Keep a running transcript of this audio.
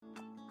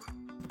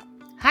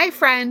Hi,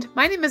 friend.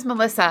 My name is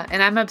Marissa,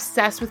 and I'm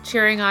obsessed with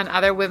cheering on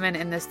other women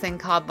in this thing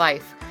called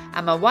life.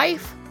 I'm a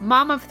wife,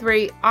 mom of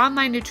 3,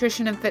 online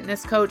nutrition and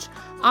fitness coach,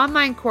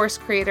 online course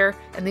creator,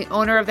 and the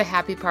owner of the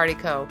Happy Party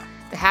Co.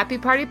 The Happy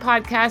Party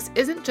podcast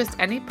isn't just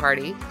any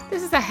party.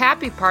 This is a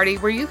happy party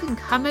where you can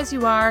come as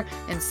you are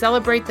and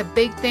celebrate the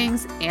big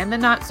things and the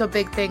not so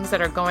big things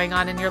that are going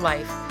on in your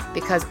life,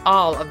 because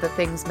all of the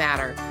things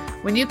matter.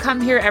 When you come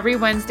here every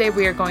Wednesday,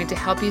 we are going to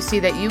help you see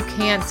that you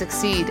can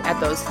succeed at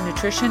those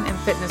nutrition and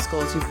fitness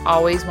goals you've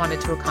always wanted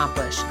to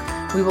accomplish.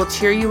 We will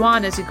cheer you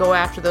on as you go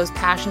after those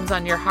passions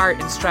on your heart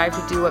and strive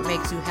to do what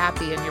makes you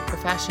happy in your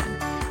profession.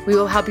 We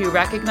will help you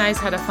recognize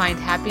how to find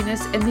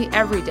happiness in the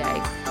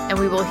everyday, and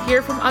we will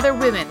hear from other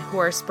women who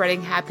are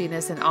spreading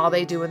happiness in all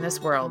they do in this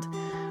world.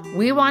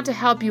 We want to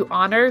help you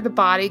honor the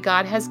body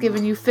God has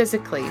given you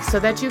physically so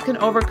that you can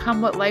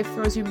overcome what life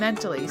throws you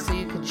mentally so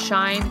you can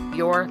shine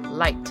your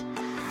light.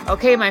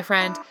 Okay, my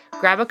friend,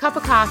 grab a cup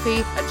of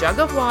coffee, a jug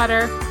of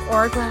water,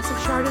 or a glass of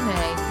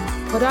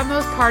Chardonnay, put on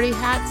those party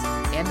hats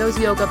and those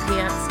yoga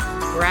pants,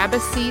 grab a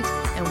seat,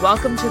 and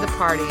welcome to the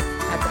party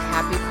at the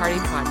Happy Party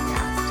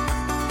Podcast.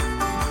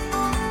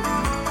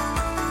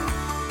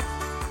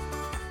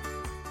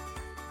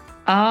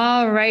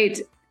 All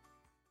right.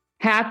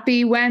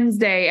 Happy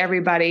Wednesday,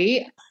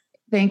 everybody.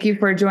 Thank you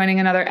for joining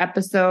another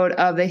episode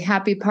of the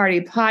Happy Party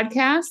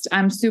Podcast.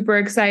 I'm super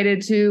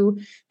excited to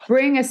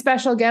bring a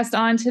special guest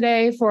on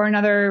today for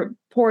another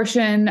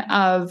portion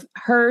of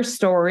her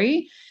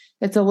story.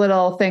 It's a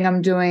little thing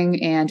I'm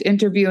doing and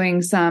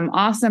interviewing some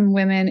awesome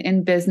women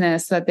in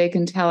business so that they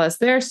can tell us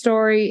their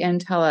story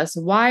and tell us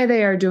why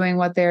they are doing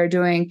what they are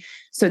doing.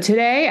 So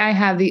today I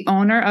have the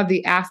owner of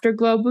the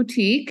Afterglow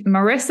Boutique,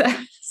 Marissa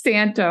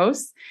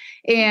Santos.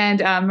 And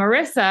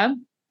Marissa,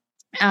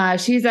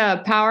 she's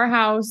a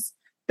powerhouse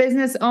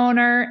business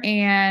owner,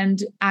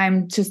 and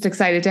I'm just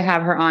excited to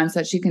have her on so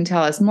that she can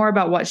tell us more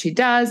about what she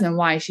does and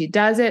why she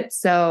does it.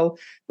 So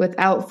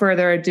without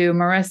further ado,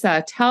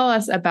 Marissa, tell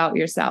us about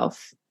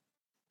yourself.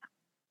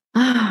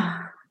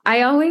 I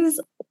always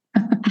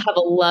have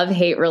a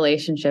love-hate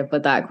relationship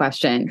with that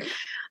question.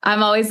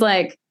 I'm always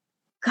like,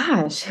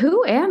 gosh,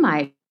 who am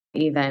I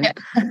even?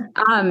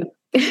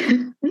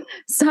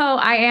 So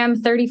I am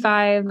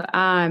 35.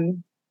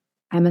 I'm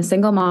a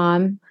single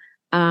mom.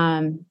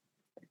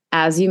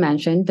 As you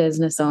mentioned,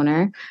 business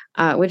owner,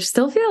 which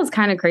still feels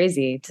kind of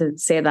crazy to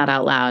say that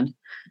out loud.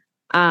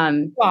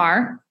 You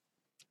are.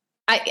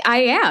 I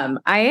am.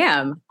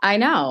 I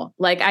know.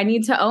 Like, I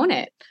need to own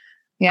it.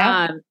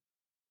 Yeah.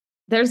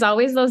 There's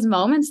always those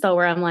moments though,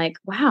 where I'm like,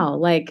 wow,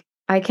 like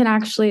I can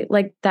actually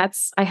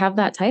I have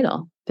that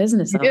title,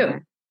 business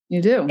owner.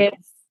 You do.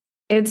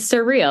 It's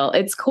surreal.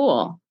 It's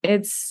cool.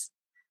 It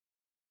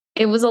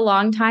was a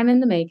long time in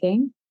the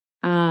making.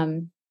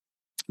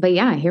 But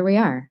yeah, here we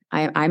are.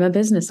 I'm a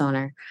business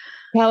owner.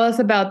 Tell us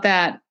about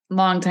that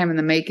long time in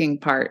the making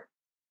part.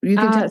 You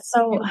can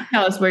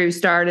tell us where you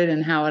started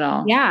and how it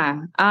all.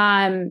 Yeah.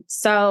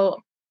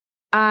 So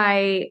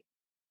I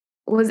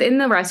was in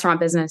the restaurant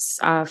business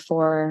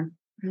for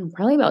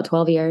probably about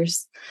 12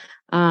 years,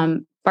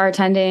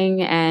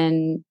 bartending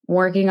and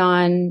working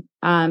on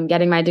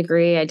getting my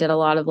degree. I did a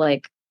lot of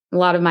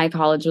my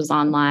college was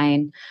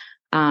online.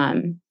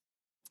 I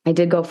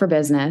did go for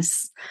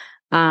business.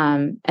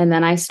 And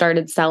then I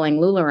started selling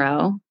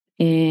LuLaRoe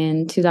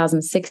in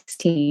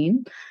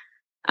 2016,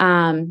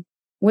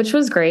 which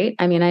was great.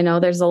 I mean, I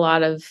know there's a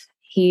lot of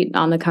heat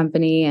on the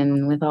company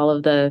and with all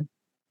of the,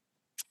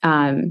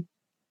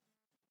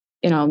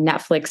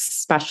 Netflix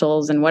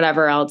specials and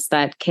whatever else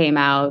that came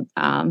out.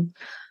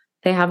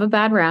 They have a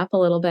bad rap a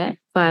little bit,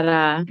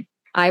 but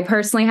I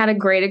personally had a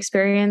great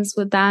experience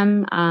with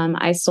them.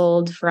 I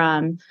sold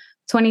from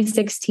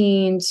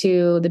 2016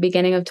 to the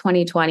beginning of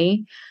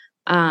 2020.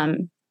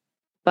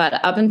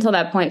 But up until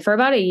that point, for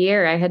about a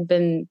year, I had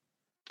been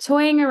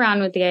toying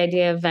around with the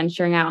idea of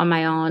venturing out on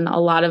my own. A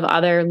lot of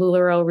other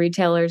LuLaRoe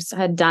retailers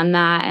had done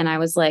that. And I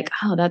was like,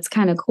 oh, that's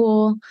kind of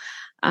cool.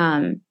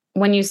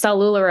 When you sell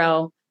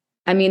LuLaRoe,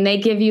 I mean, they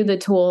give you the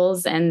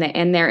tools and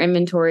their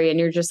inventory, and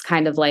you're just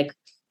kind of like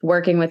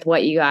working with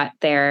what you got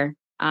there.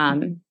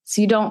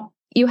 So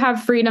you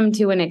have freedom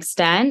to an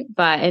extent,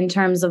 but in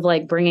terms of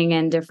like bringing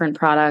in different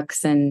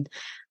products and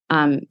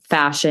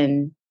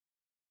fashion,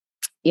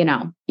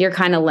 you're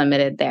kind of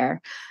limited there.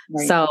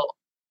 Right. So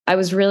I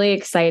was really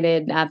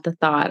excited at the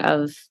thought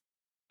of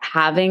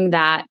having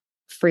that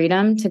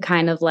freedom to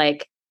kind of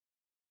like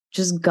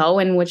just go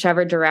in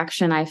whichever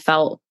direction I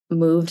felt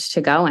moved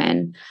to go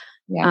in.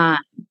 Yeah.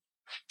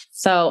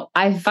 So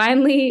I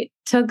finally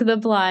took the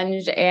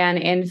plunge, and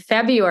in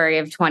February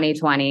of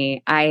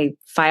 2020, I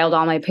filed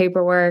all my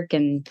paperwork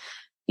and,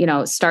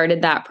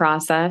 started that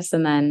process.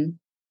 And then,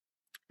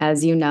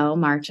 as you know,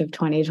 March of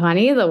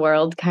 2020, the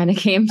world kind of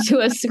came to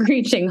a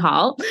screeching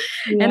halt.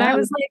 Yeah. And I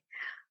was like,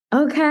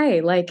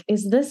 okay, like,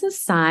 is this a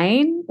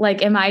sign?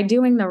 Like, am I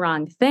doing the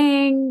wrong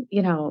thing?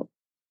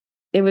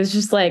 It was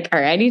just like,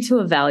 all right, I need to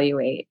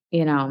evaluate,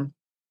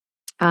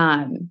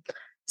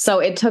 So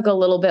it took a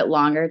little bit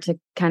longer to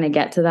kind of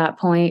get to that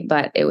point,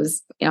 but it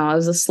was, it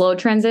was a slow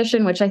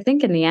transition, which I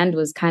think in the end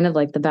was kind of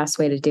like the best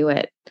way to do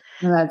it.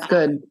 Well, that's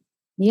good.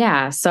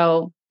 Yeah.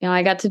 So,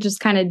 I got to just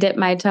kind of dip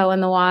my toe in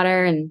the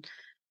water and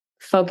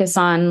focus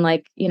on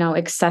like,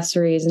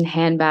 accessories and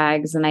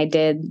handbags. And I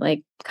did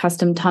like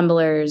custom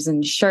tumblers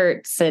and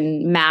shirts,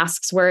 and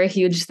masks were a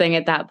huge thing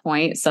at that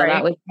point. So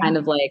that was kind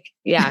of like,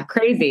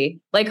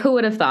 crazy. Like, who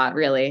would have thought,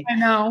 really? I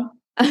know.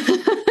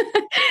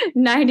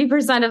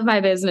 90% of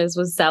my business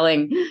was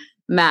selling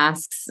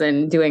masks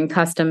and doing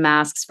custom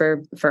masks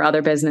for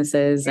other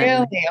businesses.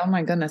 Really? Oh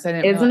my goodness. I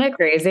didn't Isn't realize. it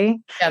crazy?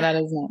 Yeah, that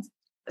is nuts.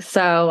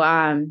 So,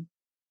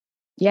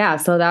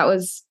 so that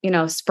was,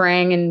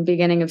 spring and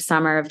beginning of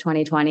summer of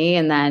 2020.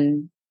 And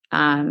then,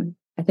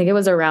 I think it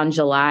was around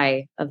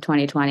July of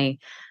 2020,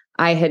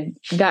 I had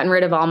gotten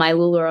rid of all my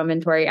LuLaRoe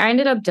inventory. I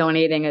ended up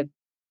donating a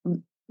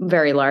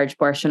very large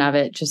portion of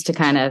it just to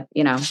kind of,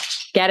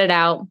 get it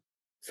out.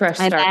 Fresh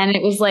start. And then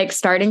it was like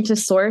starting to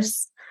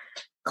source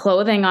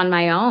clothing on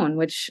my own,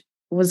 which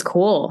was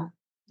cool.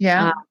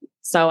 Yeah.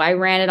 So I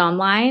ran it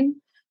online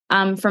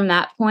from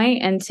that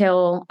point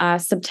until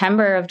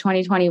September of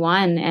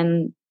 2021.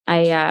 And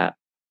I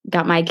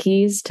got my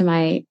keys to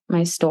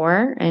my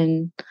store,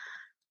 and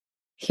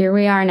here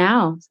we are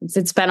now.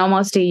 It's been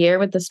almost a year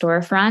with the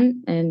storefront,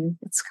 and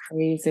it's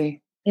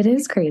crazy. It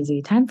is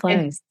crazy. Time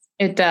flies.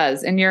 It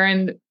does. And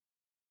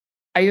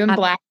are you in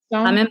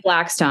Blackstone? I'm in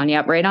Blackstone.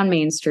 Yep. Right on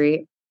Main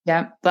Street.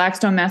 Yep.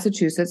 Blackstone,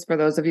 Massachusetts, for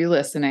those of you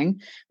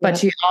listening, but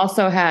she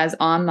also has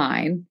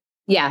online.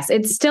 Yes.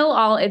 It's still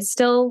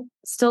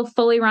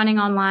fully running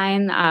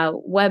online,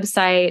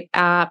 website,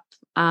 app.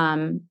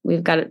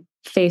 We've got a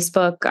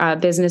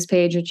Facebook business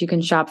page, which you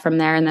can shop from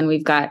there. And then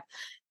we've got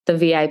the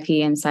VIP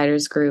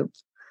Insiders group,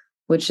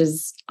 which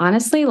is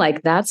honestly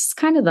like, that's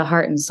kind of the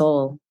heart and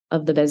soul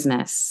of the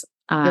business.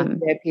 The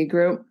VIP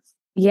group.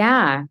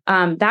 Yeah.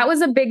 That was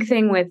a big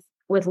thing with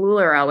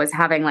LuLaRoe, was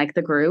having like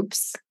the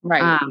groups.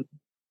 Right.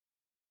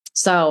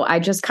 So I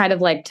just kind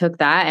of like took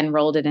that and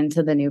rolled it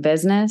into the new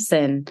business,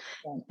 and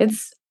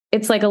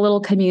it's like a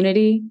little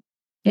community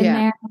in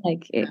there.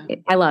 Like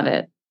I love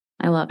it.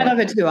 I love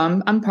it too.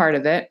 I'm part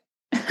of it.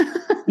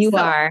 You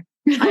are.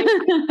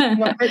 I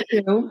love it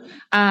too.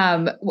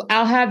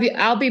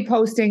 I'll be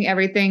posting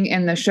everything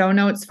in the show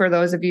notes for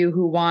those of you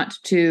who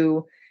want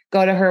to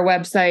go to her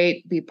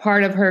website, be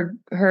part of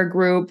her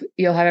group.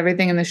 You'll have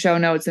everything in the show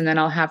notes, and then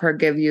I'll have her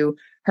give you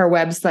her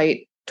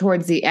website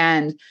towards the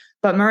end.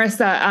 But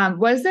Marissa,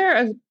 was there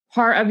a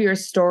part of your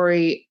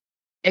story?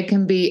 It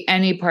can be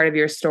any part of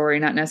your story,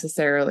 not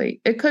necessarily.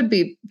 It could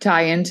be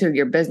tie into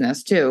your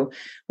business too,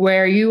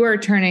 where you are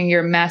turning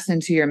your mess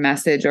into your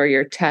message, or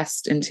your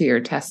test into your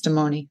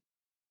testimony.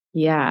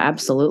 Yeah,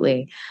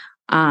 absolutely.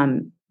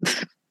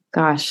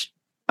 Gosh,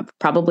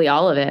 probably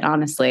all of it,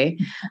 honestly.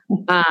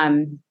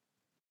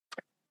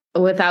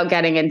 Without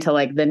getting into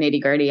like the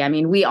nitty-gritty, I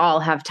mean, we all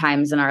have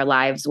times in our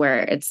lives where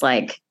it's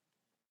like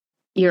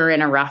you're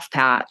in a rough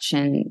patch,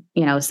 and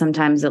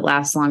sometimes it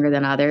lasts longer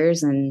than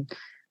others. And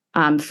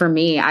for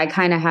me, I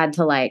kind of had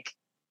to like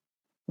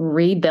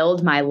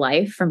rebuild my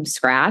life from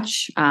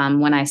scratch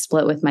when I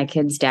split with my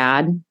kid's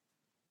dad.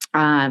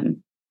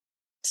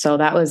 So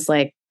that was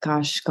like,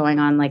 going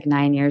on like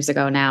 9 years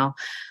ago now.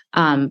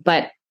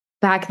 But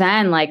back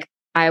then, like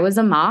I was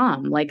a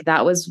mom, like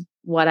that was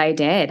what I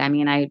did. I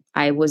mean,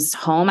 I was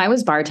home, I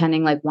was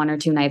bartending like 1 or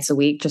 2 nights a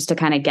week just to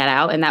kind of get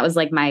out. And that was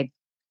like my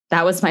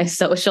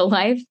social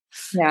life.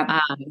 Yeah.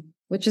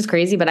 Which is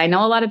crazy, but I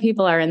know a lot of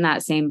people are in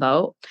that same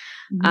boat.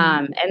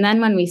 Mm-hmm. And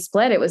then when we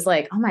split, it was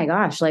like, oh my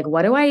gosh, like,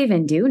 what do I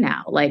even do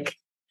now? Like,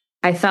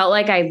 I felt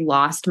like I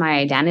lost my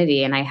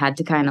identity, and I had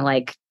to kind of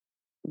like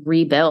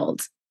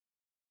rebuild.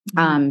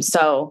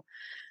 So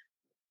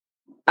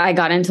I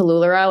got into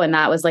LuLaRoe, and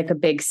that was like a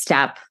big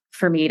step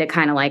for me to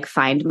kind of like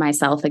find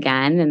myself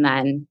again. And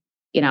then,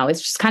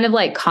 it's just kind of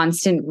like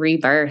constant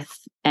rebirth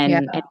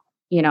and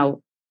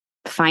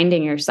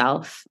finding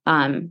yourself.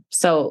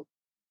 So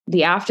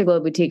the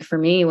Afterglow Boutique for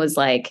me was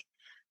like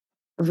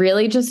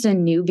really just a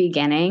new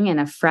beginning and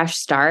a fresh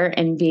start,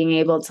 and being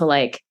able to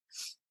like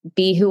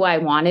be who I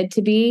wanted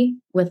to be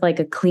with like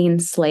a clean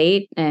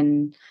slate,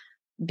 and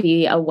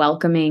be a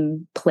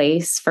welcoming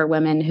place for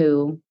women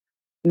who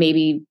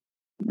maybe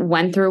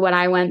went through what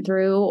I went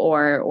through,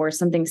 or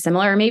something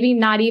similar, or maybe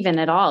not even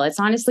at all. It's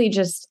honestly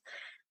just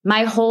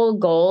my whole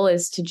goal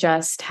is to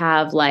just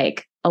have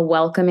like a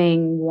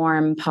welcoming,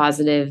 warm,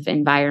 positive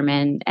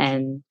environment,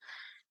 and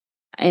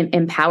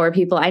empower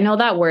people. I know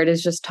that word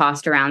is just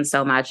tossed around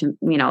so much,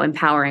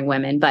 empowering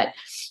women, but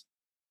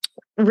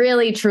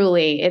really,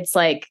 truly, it's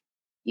like,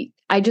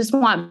 I just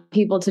want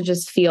people to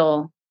just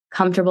feel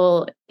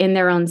comfortable in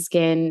their own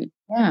skin,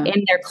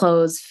 in their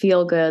clothes,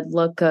 feel good,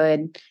 look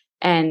good.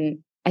 And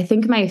I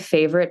think my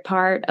favorite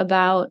part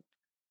about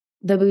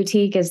the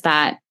boutique is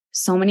that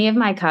so many of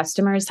my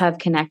customers have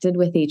connected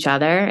with each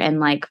other, and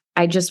like,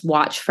 I just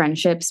watch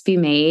friendships be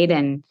made,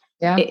 and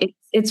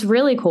it's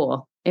really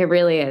cool. It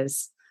really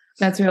is.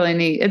 That's really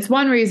neat. It's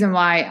one reason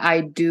why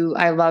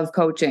I love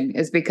coaching,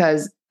 is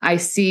because I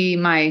see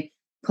my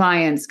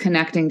clients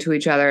connecting to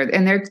each other,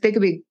 and they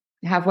could be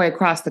halfway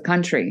across the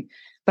country,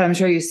 but I'm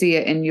sure you see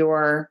it in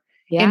your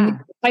in the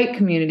fight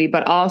community,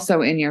 but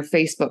also in your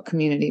Facebook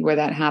community where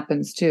that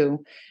happens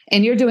too.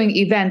 And you're doing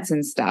events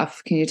and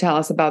stuff. Can you tell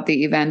us about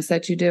the events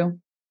that you do?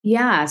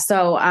 Yeah.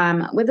 So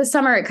with the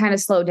summer, it kind of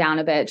slowed down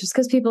a bit just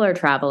because people are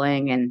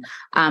traveling. And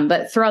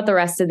but throughout the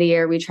rest of the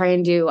year, we try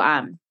and do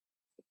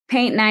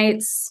paint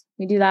nights.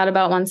 We do that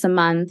about once a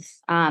month.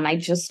 I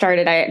just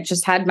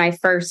had my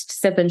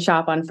first sip and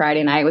shop on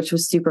Friday night, which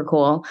was super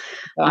cool.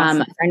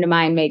 Awesome. A friend of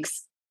mine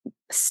makes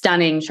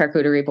stunning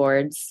charcuterie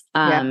boards.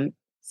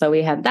 So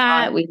we had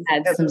that. We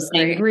had some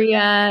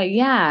sangria.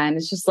 Yeah. And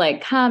it's just like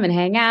come and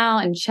hang out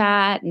and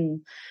chat and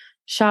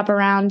shop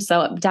around.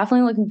 So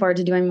definitely looking forward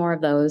to doing more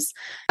of those.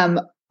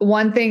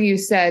 One thing you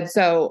said,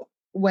 so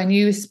when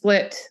you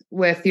split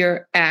with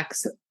your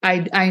ex,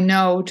 I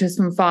know just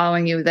from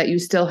following you that you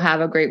still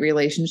have a great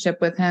relationship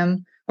with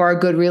him or a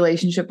good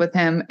relationship with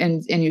him.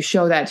 And you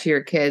show that to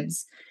your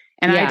kids.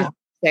 And I just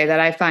say that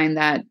I find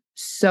that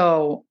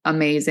so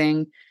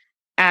amazing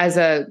as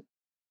a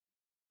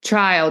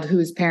child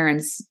whose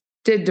parents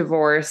did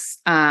divorce,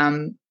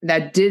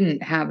 that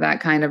didn't have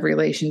that kind of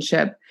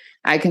relationship.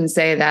 I can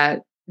say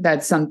that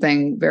that's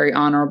something very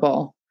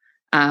honorable,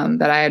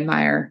 that I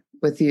admire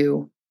with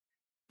you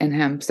and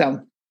him.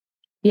 So,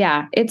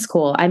 yeah, it's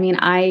cool. I mean,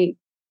 I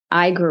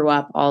grew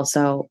up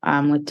also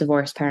with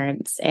divorced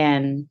parents,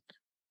 and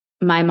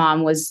my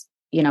mom was,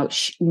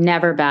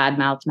 never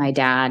badmouthed my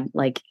dad.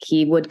 Like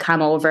he would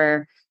come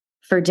over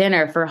for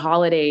dinner for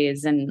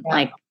holidays, and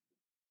like,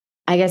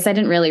 I guess I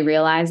didn't really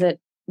realize it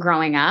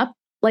growing up,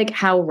 like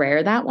how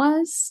rare that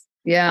was.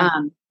 Yeah,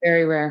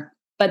 very rare.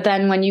 But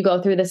then when you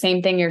go through the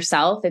same thing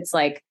yourself, it's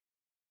like,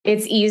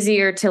 it's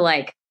easier to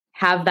like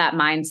have that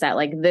mindset.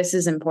 Like this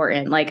is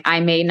important. Like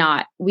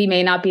we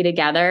may not be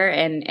together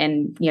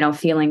and,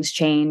 feelings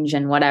change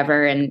and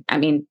whatever. And I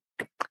mean,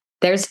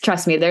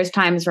 trust me, there's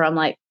times where I'm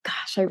like,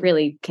 gosh, I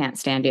really can't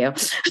stand you.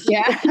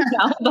 Yeah.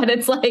 But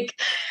it's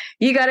like,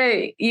 you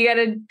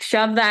gotta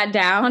shove that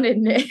down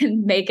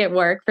and make it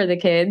work for the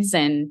kids.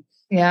 And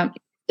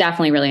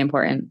definitely really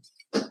important.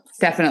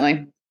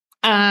 Definitely.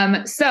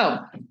 So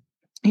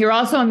you're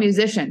also a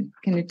musician.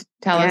 Can you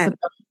tell us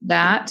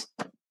about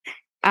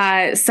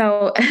that?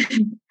 So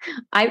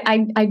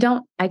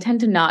I tend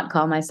to not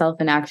call myself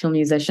an actual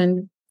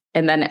musician.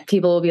 And then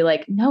people will be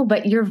like, no,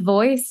 but your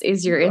voice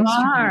is your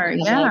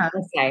instrument. Yeah. Like,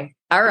 okay.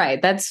 All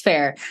right. That's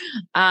fair.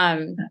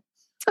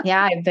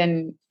 Yeah, I've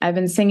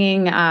been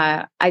singing.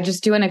 I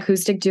just do an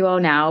acoustic duo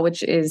now,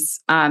 which is,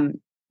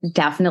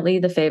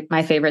 definitely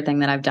my favorite thing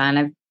that I've done.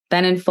 I've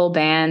been in full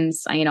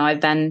bands.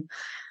 I've been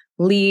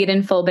lead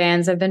in full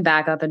bands. I've been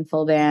backup in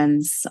full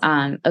bands.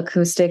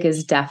 Acoustic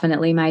is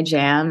definitely my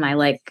jam. I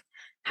like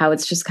how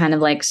it's just kind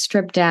of like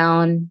stripped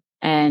down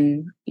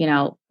and,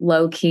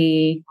 low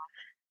key.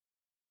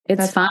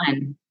 That's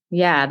fun.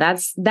 Yeah.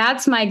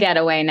 That's my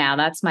getaway now.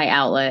 That's my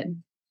outlet.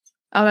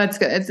 Oh, that's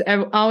good. It's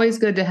always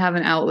good to have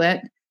an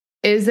outlet.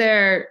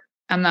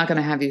 I'm not going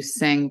to have you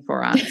sing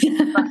for us.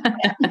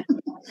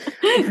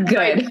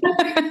 Good.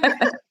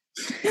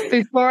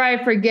 Before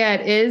I forget,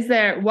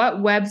 what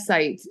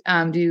website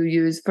do you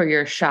use for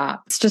your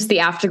shop? It's just the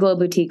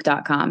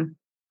afterglowboutique.com.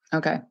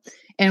 Okay.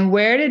 And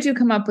where did you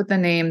come up with the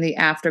name, the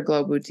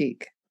Afterglow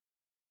Boutique?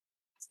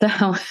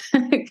 So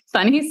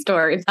funny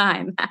story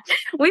time.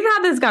 We've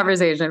had this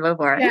conversation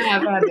before.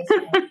 Yeah, I've had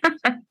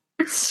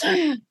this.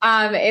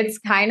 It's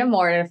kind of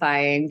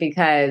mortifying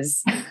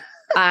because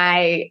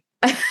I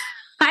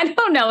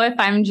don't know if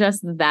I'm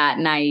just that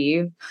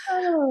naive.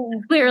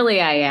 Oh. Clearly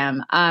I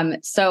am.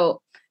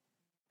 So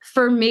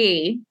for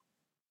me,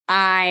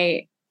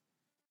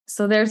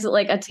 there's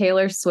like a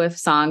Taylor Swift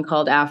song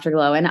called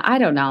Afterglow, and I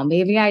don't know,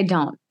 maybe I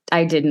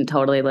didn't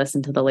totally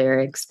listen to the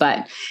lyrics,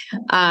 but,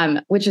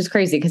 which is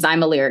crazy because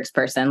I'm a lyrics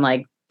person.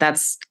 Like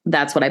that's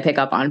what I pick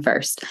up on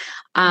first.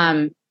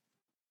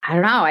 I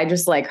don't know. I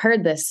just like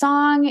heard this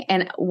song,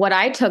 and what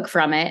I took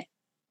from it,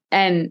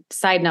 and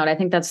side note, I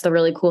think that's the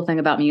really cool thing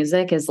about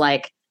music is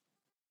like,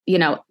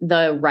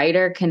 the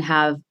writer can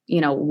have,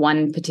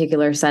 one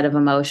particular set of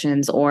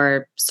emotions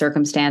or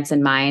circumstance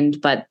in mind,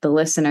 but the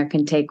listener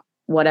can take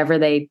whatever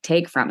they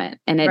take from it,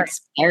 and it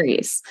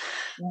varies.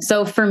 Yeah.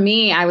 So for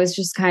me, I was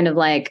just kind of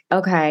like,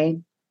 okay,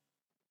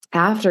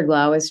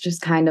 Afterglow is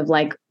just kind of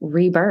like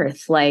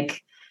rebirth,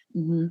 like,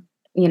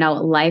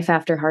 life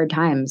after hard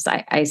times.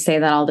 I say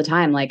that all the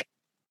time. Like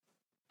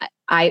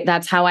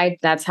that's how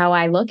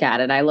I look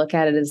at it. I look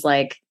at it as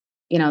like,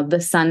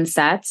 the sun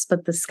sets,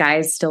 but the sky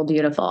is still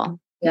beautiful,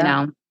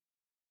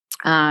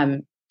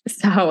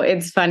 So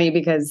it's funny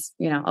because,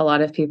 a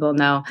lot of people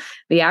know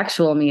the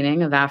actual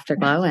meaning of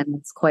Afterglow, and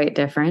it's quite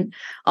different.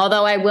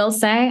 Although I will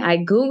say I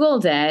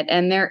Googled it,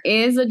 and there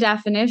is a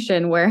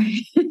definition where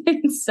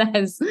it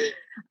says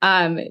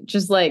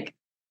just like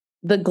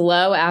the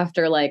glow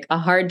after like a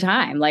hard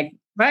time, like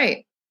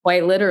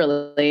quite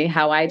literally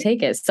how I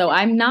take it. So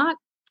I'm not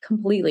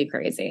completely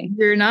crazy.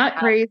 You're not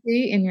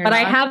crazy, but I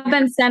have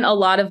been sent a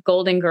lot of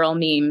Golden Girl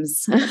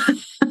memes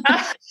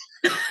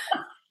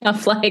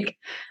of like,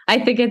 I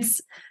think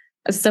it's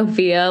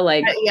Sophia,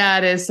 like, Yeah,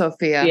 it is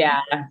Sophia. yeah.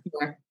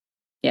 Sure.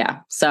 Yeah.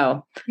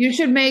 So You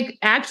should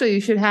you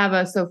should have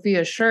a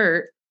Sophia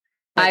shirt.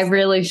 I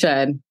really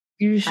should.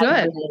 You should.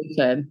 I really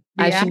should.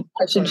 Yeah.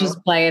 I should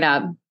just play it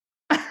up.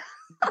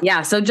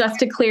 Yeah. So just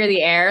to clear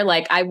the air,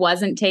 like I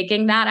wasn't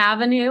taking that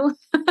avenue.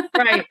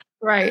 Right.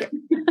 Right.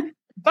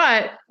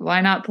 But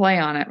why not play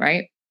on it?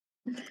 Right.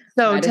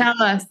 So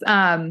tell us,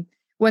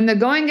 when the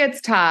going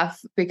gets tough,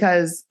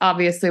 because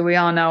obviously we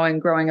all know in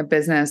growing a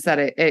business that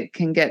it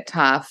can get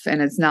tough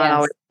and it's not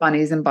always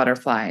bunnies and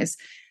butterflies.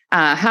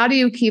 How do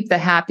you keep the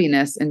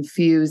happiness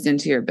infused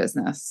into your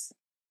business?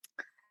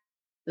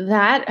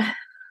 That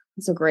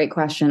is a great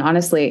question.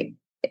 Honestly,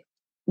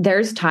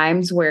 there's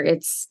times where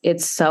it's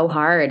so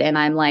hard and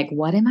I'm like,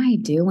 what am I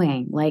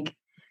doing? Like,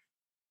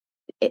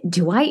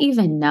 do I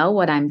even know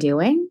what I'm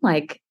doing?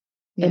 Like,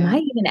 am I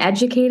even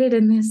educated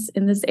in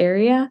this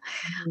area?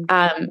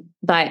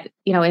 But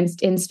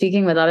in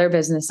speaking with other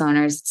business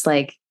owners, it's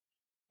like,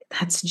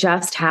 that's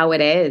just how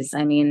it is.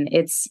 I mean,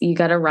 you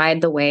got to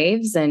ride the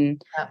waves,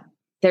 and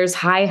there's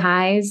high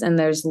highs and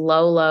there's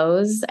low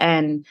lows.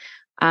 And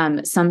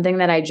something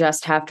that I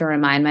just have to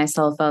remind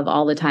myself of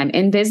all the time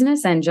in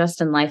business and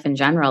just in life in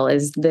general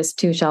is this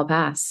too shall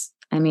pass.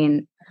 I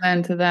mean,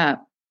 amen to that.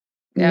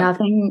 Yep.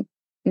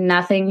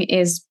 Nothing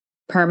is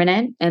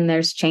permanent, and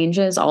there's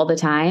changes all the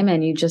time,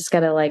 and you just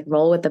got to like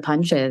roll with the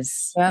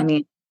punches. Yep. I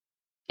mean,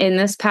 in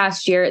this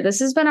past year, this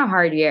has been a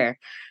hard year.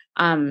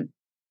 And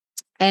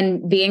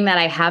being that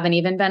I haven't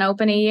even been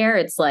open a year,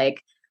 it's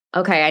like,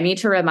 okay, I need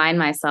to remind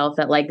myself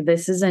that like,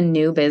 this is a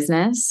new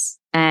business.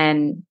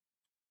 And,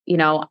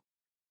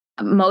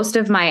 most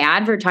of my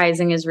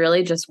advertising is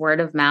really just word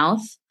of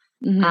mouth,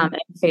 and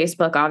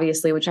Facebook,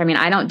 obviously, which, I mean,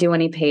 I don't do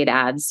any paid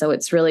ads. So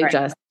it's really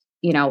just,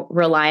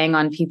 relying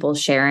on people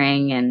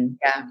sharing and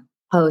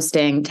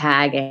posting,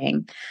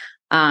 tagging.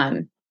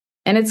 And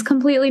it's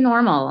completely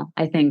normal,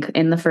 I think,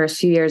 in the first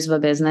few years of a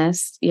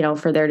business,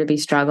 for there to be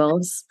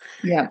struggles.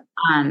 Yeah.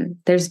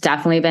 There's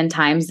definitely been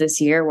times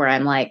this year where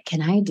I'm like,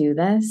 can I do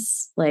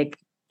this? Like,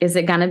 is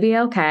it going to be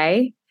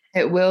okay?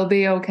 It will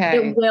be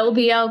okay. It will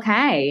be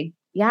okay.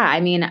 Yeah.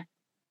 I mean,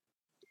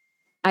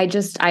 I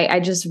just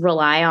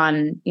rely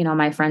on,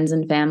 my friends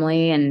and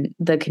family and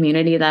the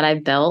community that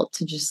I've built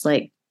to just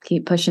like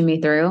keep pushing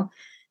me through.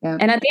 Yeah.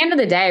 And at the end of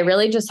the day, I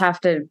really just have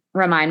to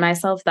remind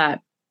myself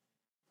that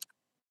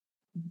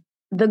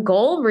the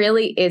goal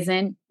really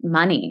isn't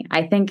money.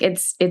 I think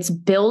it's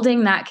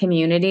building that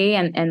community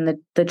and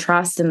the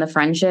trust and the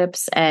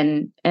friendships,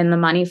 and the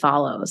money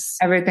follows.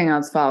 Everything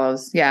else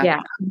follows. Yeah.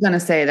 I'm going to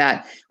say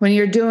that when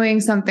you're doing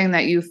something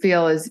that you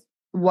feel is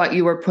what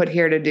you were put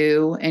here to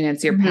do, and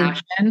it's your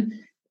passion,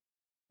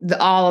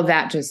 all of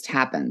that just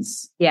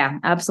happens. Yeah,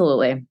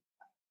 absolutely.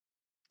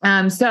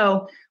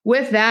 So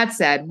with that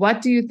said,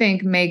 what do you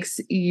think makes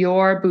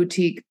your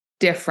boutique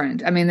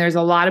different? I mean, there's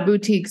a lot of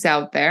boutiques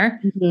out there,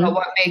 but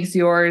what makes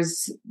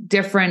yours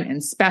different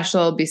and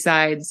special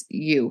besides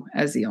you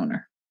as the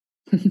owner?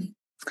 Even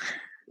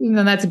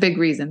though that's a big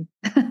reason.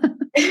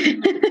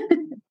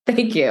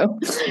 Thank you.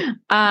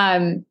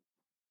 I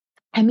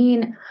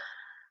mean,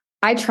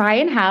 I try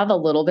and have a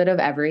little bit of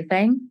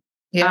everything.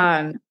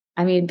 Yeah.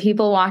 I mean,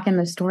 people walk in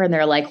the store and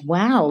they're like,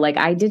 wow, like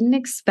I didn't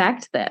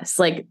expect this.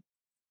 Like,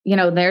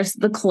 there's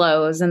the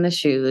clothes and the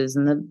shoes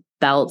and the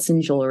belts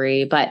and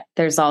jewelry, but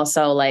there's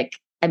also like,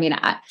 I mean,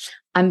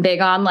 I'm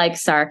big on like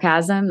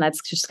sarcasm.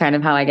 That's just kind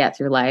of how I get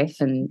through life,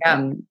 and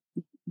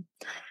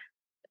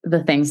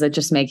the things that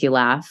just make you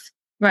laugh.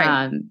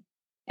 Right.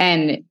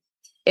 And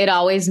it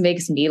always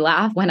makes me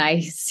laugh when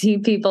I see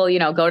people,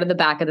 go to the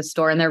back of the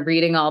store and they're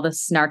reading all the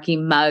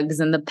snarky mugs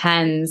and the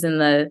pens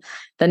and the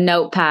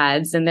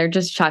notepads, and they're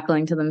just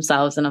chuckling to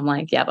themselves. And I'm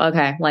like, yep.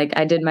 Okay. Like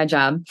I did my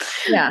job.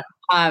 Yeah.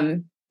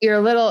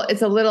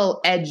 It's a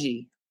little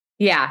edgy.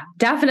 Yeah,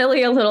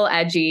 definitely a little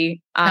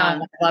edgy.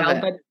 I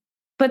love it.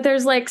 But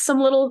there's like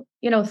some little,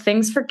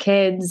 things for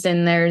kids,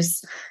 and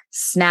there's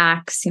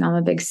snacks. I'm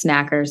a big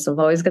snacker, so I've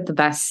always got the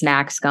best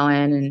snacks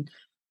going.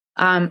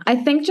 And I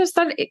think just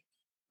that,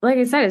 like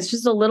I said, it's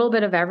just a little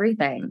bit of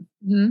everything.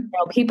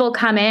 People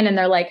come in and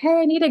they're like, hey,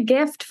 I need a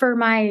gift for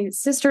my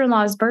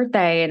sister-in-law's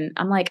birthday. And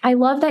I'm like, I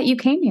love that you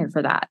came here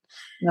for that.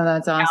 No,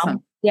 that's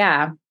awesome.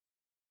 Yeah.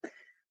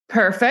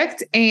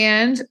 Perfect.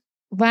 And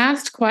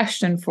last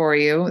question for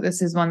you.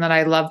 This is one that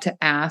I love to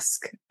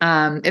ask.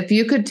 If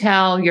you could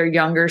tell your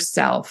younger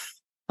self,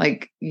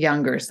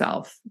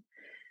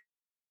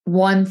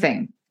 one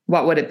thing,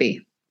 what would it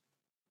be?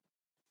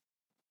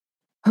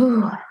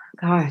 Oh,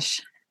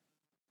 gosh.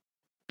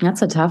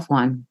 That's a tough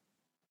one.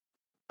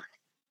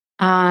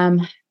 As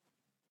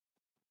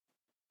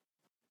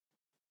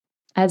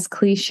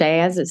cliche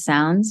as it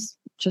sounds,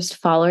 just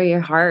follow your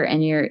heart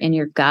and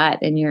your gut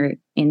and your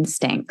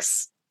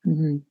instincts.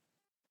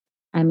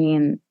 I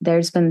mean,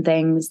 there's been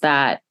things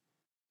that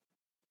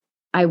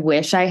I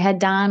wish I had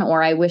done,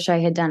 or I wish I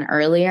had done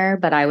earlier,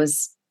 but I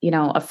was,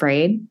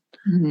 afraid.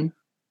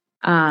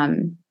 I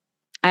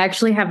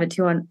actually have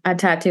a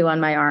tattoo on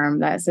my arm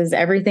that says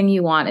everything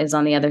you want is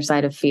on the other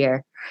side of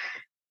fear.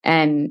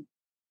 And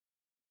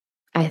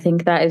I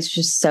think that is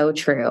just so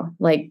true.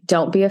 Like,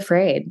 don't be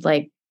afraid.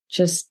 Like,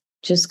 just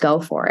go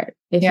for it.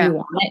 If you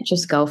want it,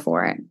 just go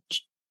for it.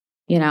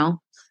 You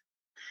know?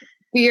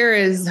 Fear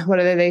is, what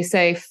do they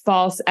say?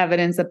 False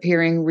evidence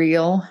appearing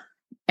real.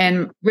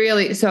 And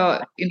really,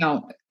 so,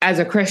 as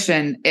a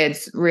Christian,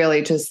 it's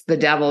really just the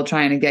devil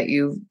trying to get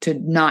you to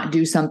not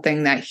do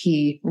something that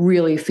he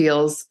really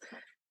feels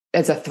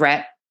as a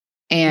threat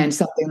and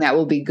something that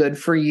will be good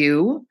for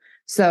you.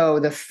 So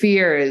the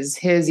fear is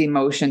his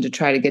emotion to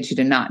try to get you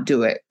to not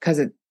do it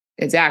because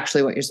it's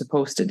actually what you're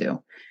supposed to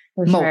do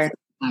most of the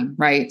time,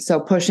 right?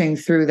 So pushing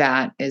through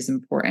that is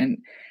important.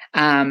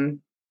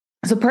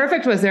 So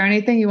perfect. Was there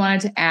anything you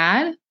wanted to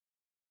add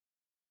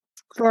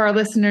for our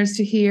listeners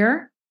to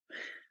hear?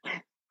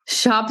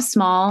 Shop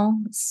small,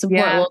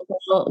 support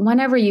local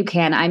whenever you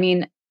can. I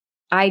mean,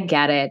 I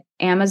get it.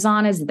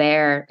 Amazon is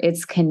there.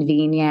 It's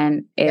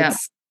convenient. And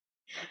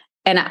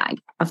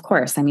of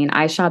course, I mean,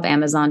 I shop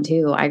Amazon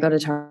too. I go to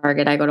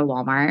Target, I go to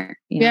Walmart,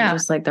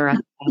 just like the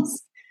rest of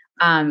us.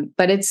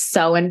 But it's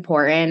so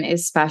important,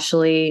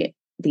 especially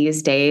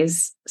these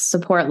days,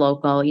 support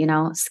local,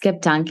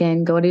 skip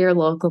Dunkin', go to your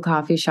local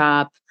coffee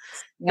shop.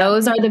 Yep.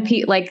 Those are the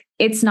people, like,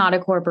 it's not a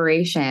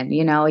corporation,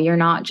 you're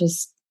not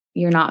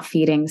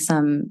feeding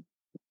some,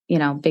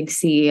 big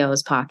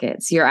CEO's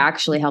pockets. You're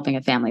actually helping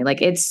a family.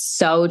 Like, it's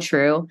so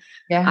true.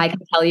 Yeah. I can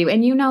tell you,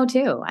 and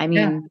too. I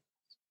mean,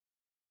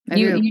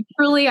 you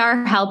truly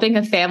are helping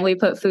a family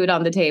put food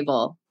on the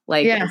table.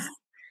 Like,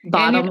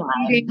 bottom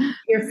line.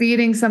 You're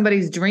feeding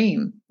somebody's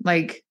dream.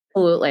 Like,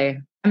 absolutely.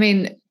 I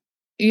mean,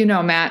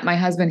 Matt, my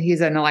husband,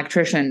 he's an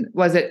electrician.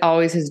 Was it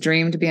always his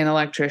dream to be an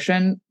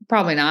electrician?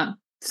 Probably not.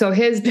 So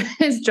his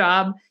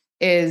job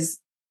is,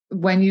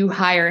 when you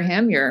hire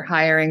him, you're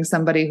hiring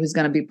somebody who's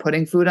going to be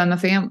putting food on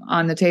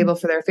the table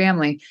for their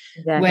family.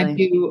 Exactly. When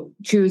you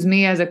choose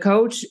me as a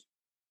coach,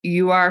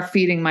 you are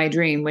feeding my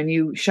dream. When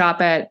you shop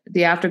at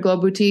the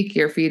Afterglow boutique,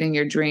 you're feeding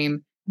your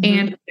dream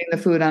and putting the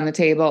food on the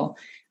table.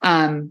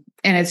 And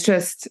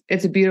it's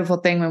a beautiful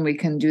thing when we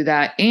can do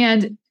that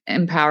and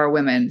empower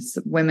women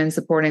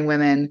supporting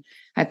women.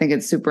 I think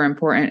it's super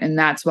important. And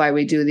that's why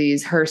we do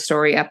these Her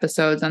Story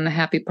episodes on the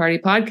Happy Party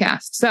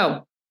podcast.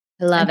 So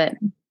I love it.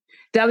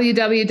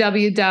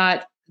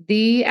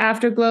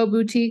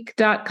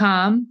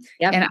 www.theafterglowboutique.com.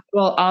 Yep. And I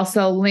will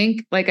also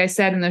link, like I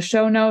said, in the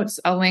show notes,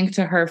 a link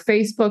to her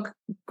Facebook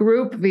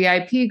group,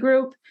 VIP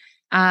group,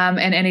 and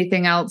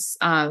anything else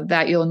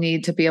that you'll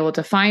need to be able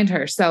to find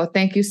her. So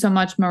thank you so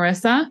much,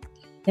 Marissa.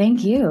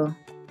 Thank you.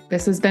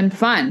 This has been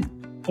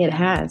fun. It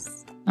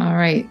has. All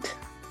right.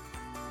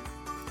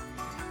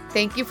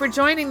 Thank you for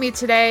joining me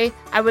today.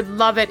 I would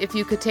love it if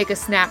you could take a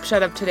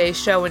snapshot of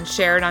today's show and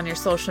share it on your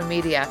social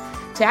media.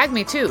 Tag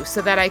me too,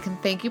 so that I can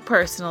thank you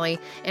personally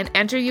and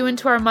enter you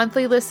into our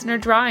monthly listener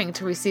drawing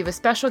to receive a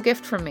special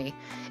gift from me.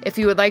 If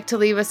you would like to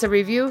leave us a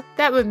review,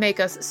 that would make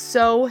us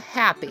so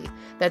happy.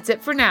 That's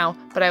it for now,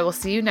 but I will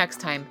see you next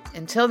time.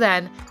 Until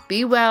then,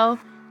 be well,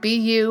 be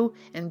you,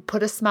 and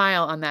put a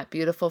smile on that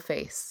beautiful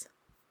face.